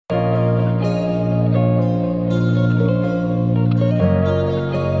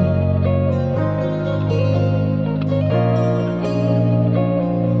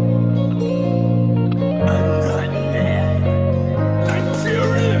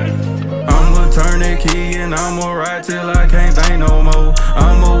key and I'ma ride till I can't think no more.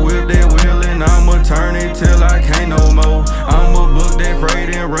 I'ma whip that wheel and I'ma turn it till I can't no more. I'ma book that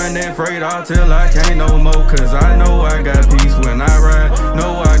freight and run that freight out till I can't no more. Cause I know I got peace when I ride.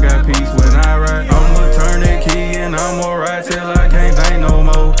 Know I got peace when I ride. I'ma turn that key and I'ma ride till I can't think no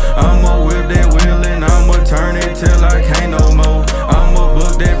more. I'ma whip that wheel and I'ma turn it till I can't no more. I'ma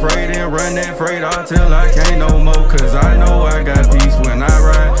book that freight and run that freight out till I can't no more. Cause I know I got peace when I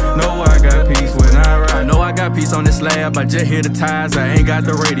ride. Know I got peace when I ride. I know I got peace on this slab, I just hit the tires, I ain't got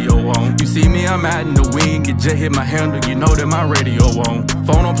the radio on. You see me, I'm out in the wind, it just hit my handle, you know that my radio on.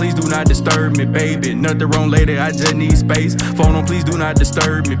 Phone on, please do not disturb me, baby. Nothing wrong, lady, I just need space. Phone on, please do not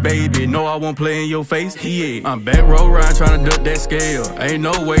disturb me, baby. No, I won't play in your face, yeah. I'm back road ride trying to duck that scale. Ain't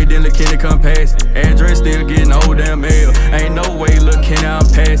no way then Lil' Kenny come past it. Address still getting old damn mail. Ain't no way Lil' Kenny I'm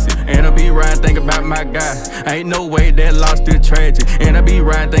passing. And I be riding think about my guy. Ain't no way that loss still tragic. And I be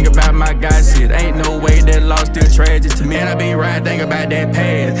riding think about my guy shit. Ain't no way that loss still tragic to me. And I be riding think about that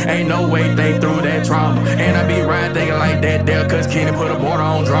past. Ain't no way they through that trauma. And I be riding thinking like that there cause Kenny put a border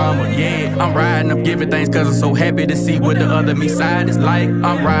on drama. Yeah, I'm riding, I'm giving thanks cause I'm so happy to see what the other me side is like.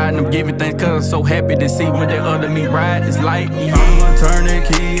 I'm riding, I'm giving thanks cause I'm so happy to see what the other me ride is like. Yeah. I'ma turn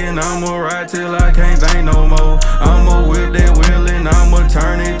that key and I'ma ride till I can't think no more. I'ma whip that wheel and I'ma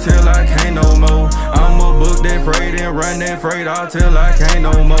turn it till I can't no more. I'ma book that freight and run that freight out till I can't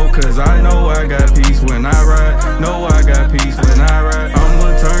no more. Cause I know I got peace when I ride. Know I got peace when I ride.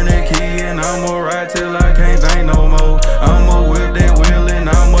 I'ma turn that key and I'ma ride till I can't think no more. I'ma whip that wheel and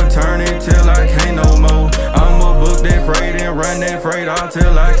I'ma turn it till I can't no more. I'ma book that freight and run that freight out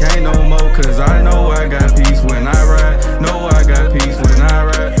till I can't no more. Cause I know I got peace when I ride. Know I got peace when